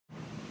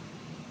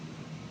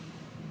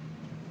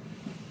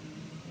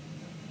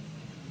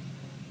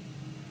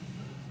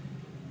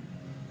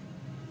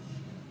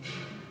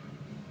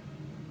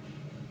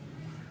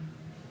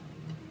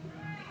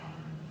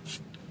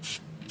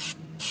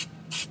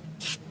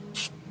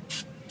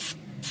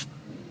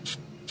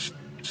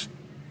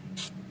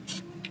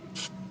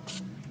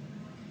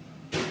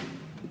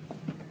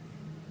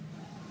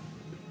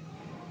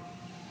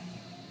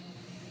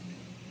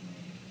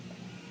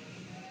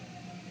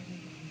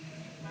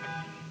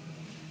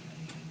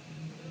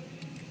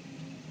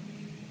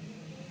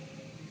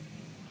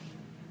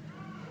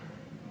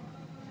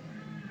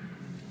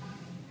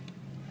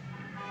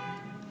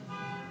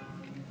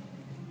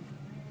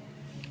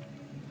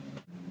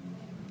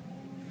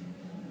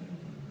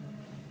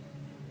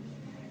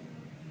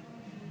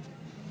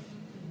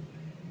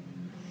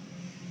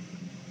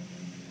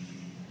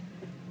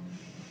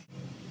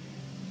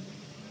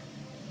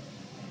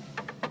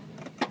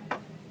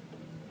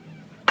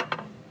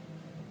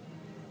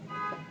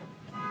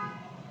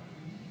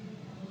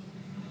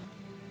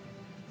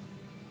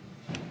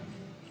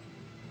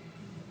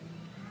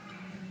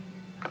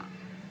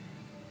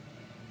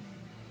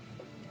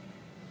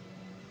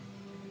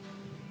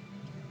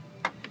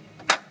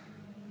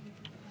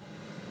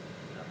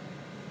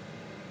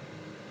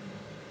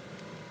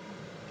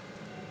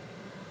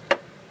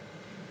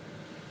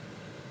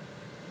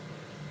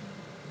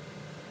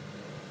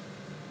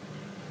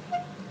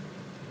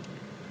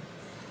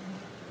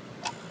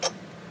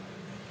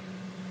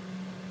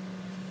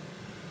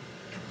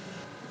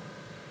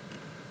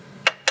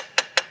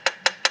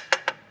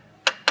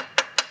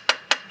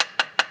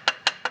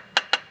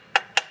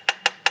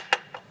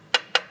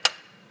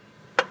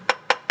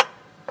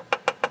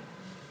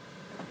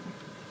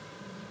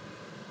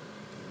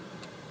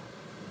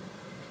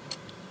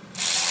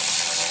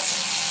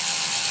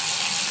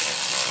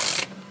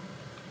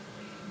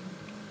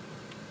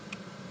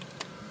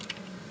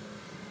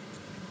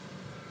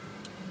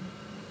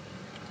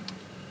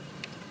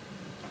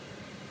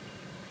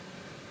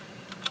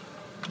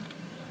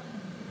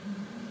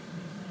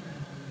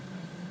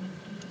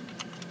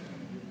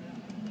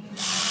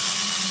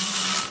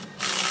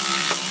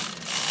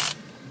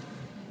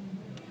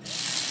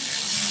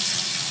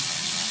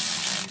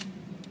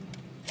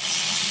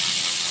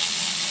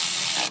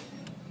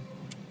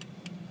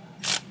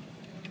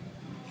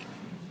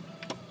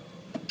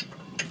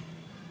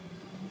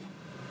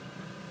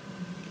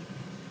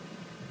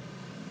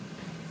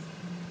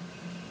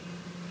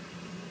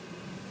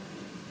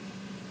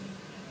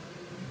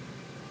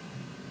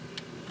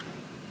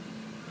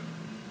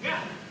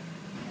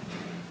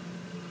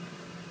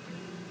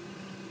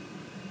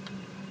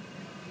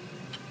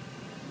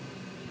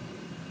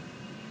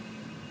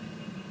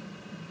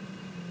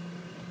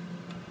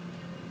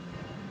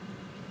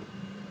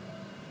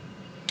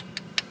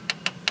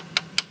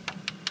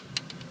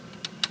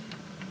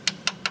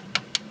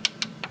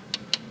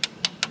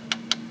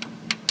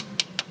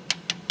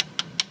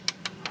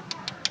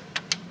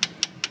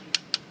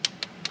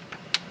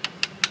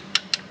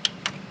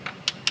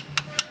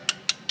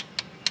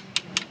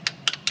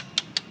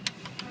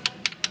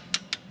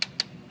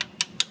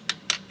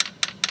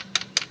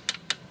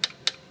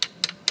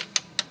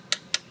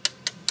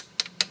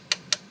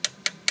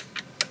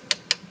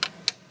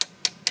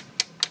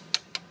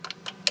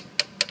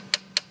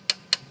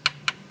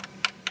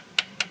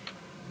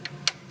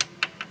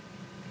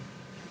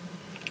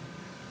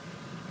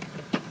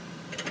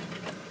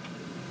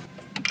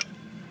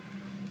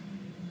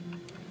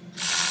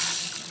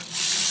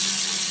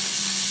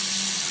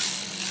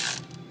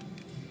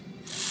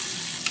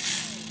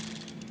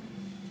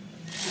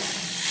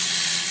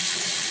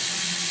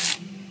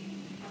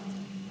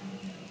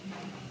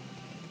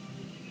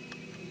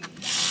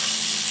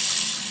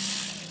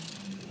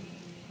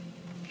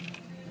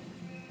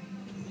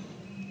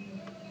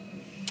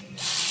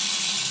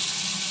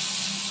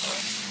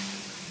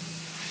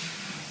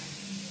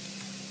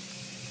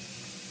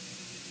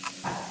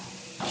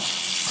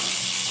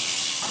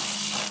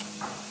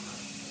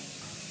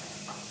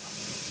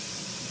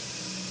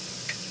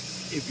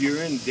If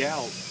you're in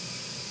doubt,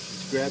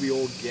 just grab your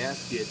old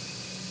gasket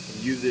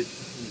and use it.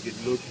 You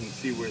can look and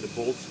see where the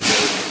bolts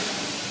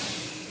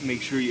go.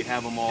 Make sure you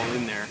have them all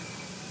in there.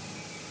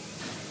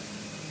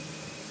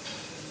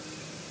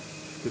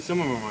 Because some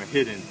of them are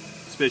hidden,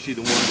 especially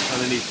the ones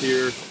underneath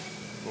here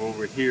or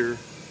over here.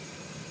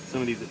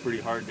 Some of these are pretty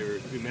hard to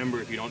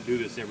remember if you don't do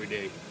this every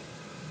day.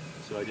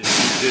 So I just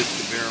use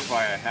this to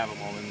verify I have them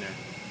all in there.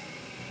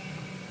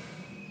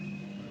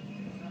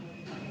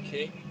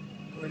 Okay,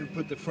 go ahead and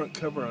put the front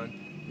cover on.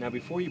 Now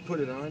before you put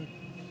it on,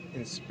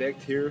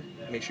 inspect here,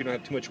 make sure you don't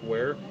have too much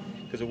wear,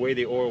 because the way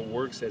the oil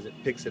works, as it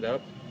picks it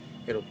up,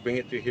 it'll bring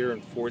it through here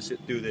and force it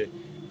through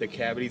the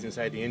cavities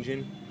inside the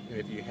engine. And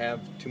if you have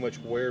too much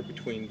wear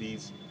between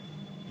these,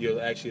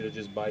 it'll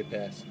just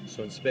bypass.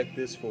 So inspect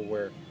this for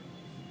wear.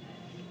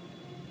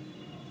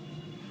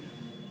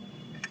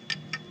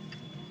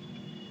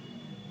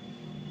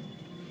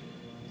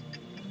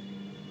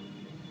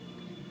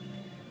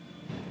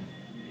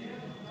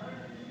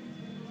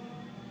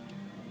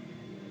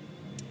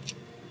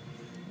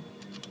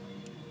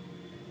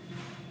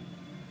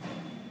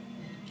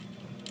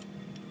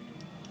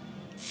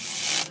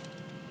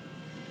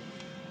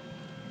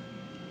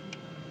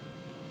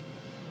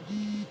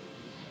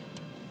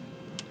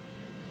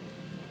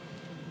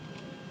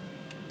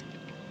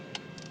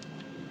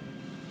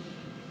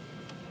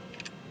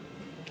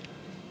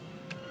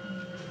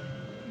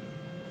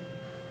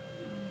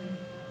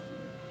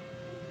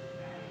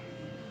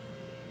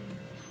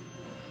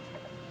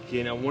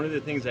 Okay, now one of the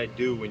things I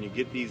do when you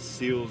get these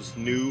seals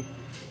new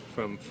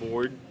from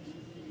Ford,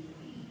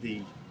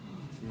 the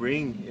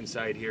ring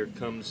inside here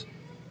comes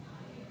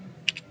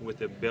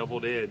with a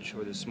beveled edge,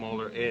 or the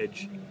smaller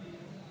edge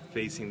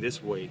facing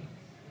this way.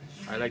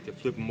 I like to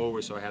flip them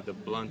over so I have the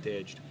blunt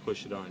edge to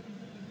push it on.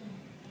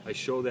 I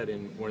show that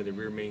in one of the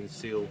rear main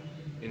seal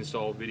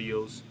install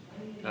videos.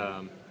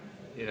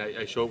 And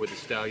I show it with the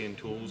Stallion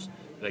tools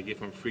that I get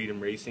from Freedom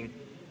Racing.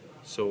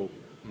 So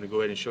I'm going to go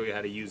ahead and show you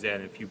how to use that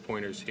and a few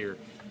pointers here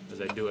as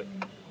I do it.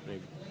 I'm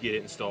going to get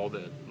it installed,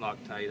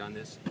 Loctite on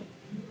this.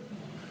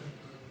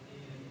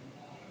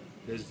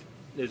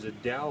 There's a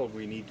dowel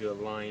we need to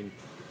align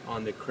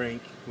on the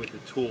crank with the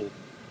tool.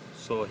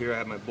 So here I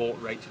have my bolt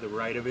right to the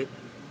right of it.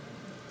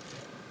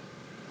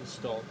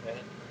 Install that.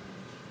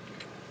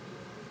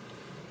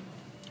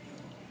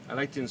 I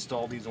like to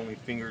install these only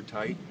finger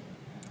tight,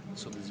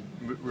 so there's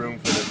room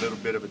for a little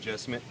bit of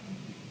adjustment.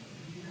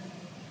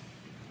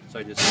 So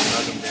I just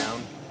snug them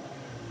down.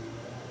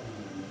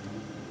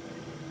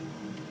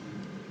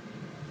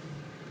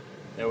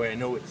 That way I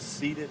know it's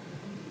seated,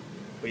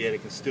 but yet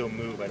it can still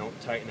move. I don't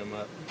tighten them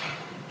up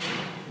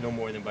no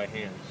more than by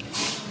hand.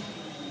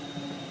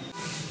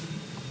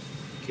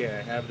 Okay,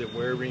 I have the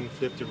wear ring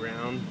flipped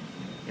around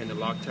and the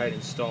Loctite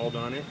installed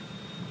on it.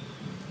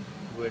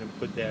 Go ahead and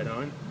put that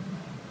on.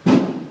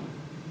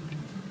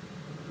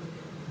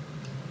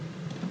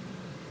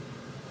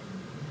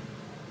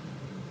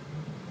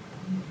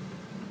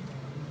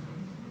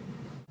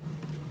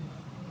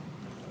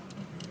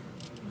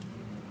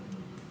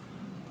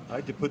 I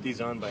like to put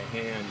these on by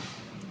hand,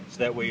 so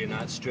that way you're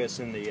not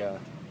stressing the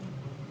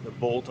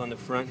bolt on the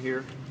front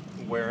here,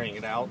 wearing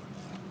it out.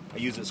 I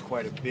use this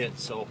quite a bit,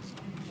 so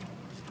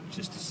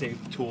just to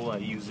save the tool, I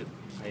use it.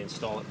 I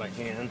install it by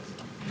hand.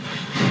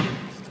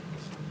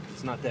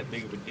 It's not that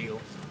big of a deal.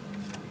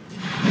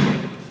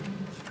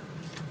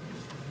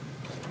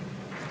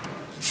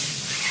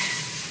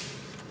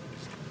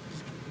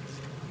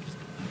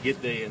 Get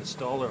the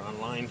installer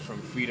online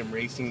from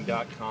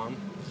freedomracing.com.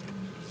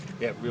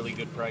 They have really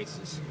good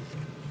prices.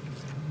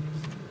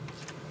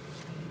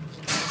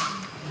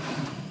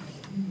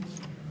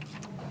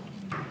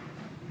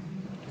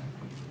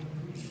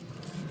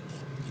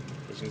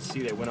 As you can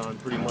see, they went on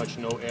pretty much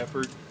no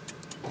effort.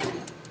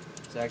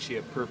 It's actually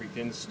a perfect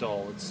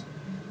install. It's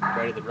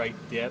right at the right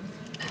depth.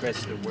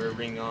 Press the wear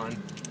ring on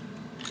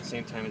at the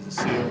same time as the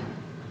seal.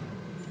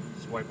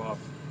 Just wipe off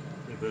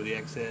a little bit of the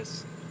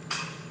excess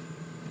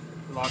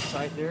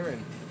Loctite there,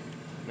 and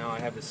now I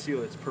have the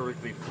seal that's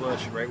perfectly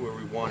flush right where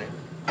we want it.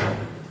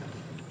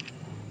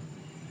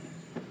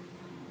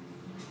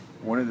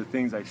 One of the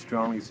things I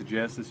strongly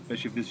suggest,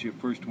 especially if this is your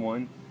first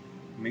one,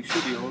 make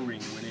sure the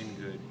O-ring went in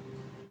good.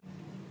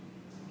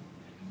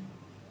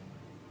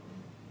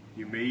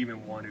 You may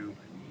even want to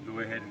go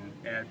ahead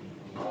and add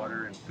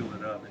water and fill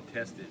it up and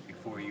test it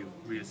before you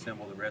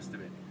reassemble the rest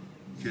of it,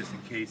 just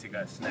in case it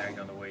got snagged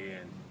on the way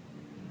in.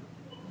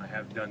 I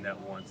have done that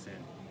once,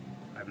 and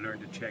I've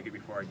learned to check it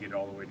before I get it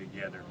all the way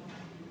together.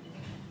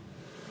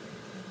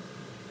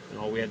 And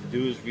all we have to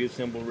do is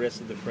reassemble the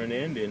rest of the front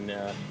end and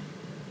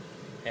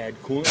add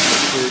coolant to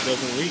make sure it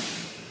doesn't leak.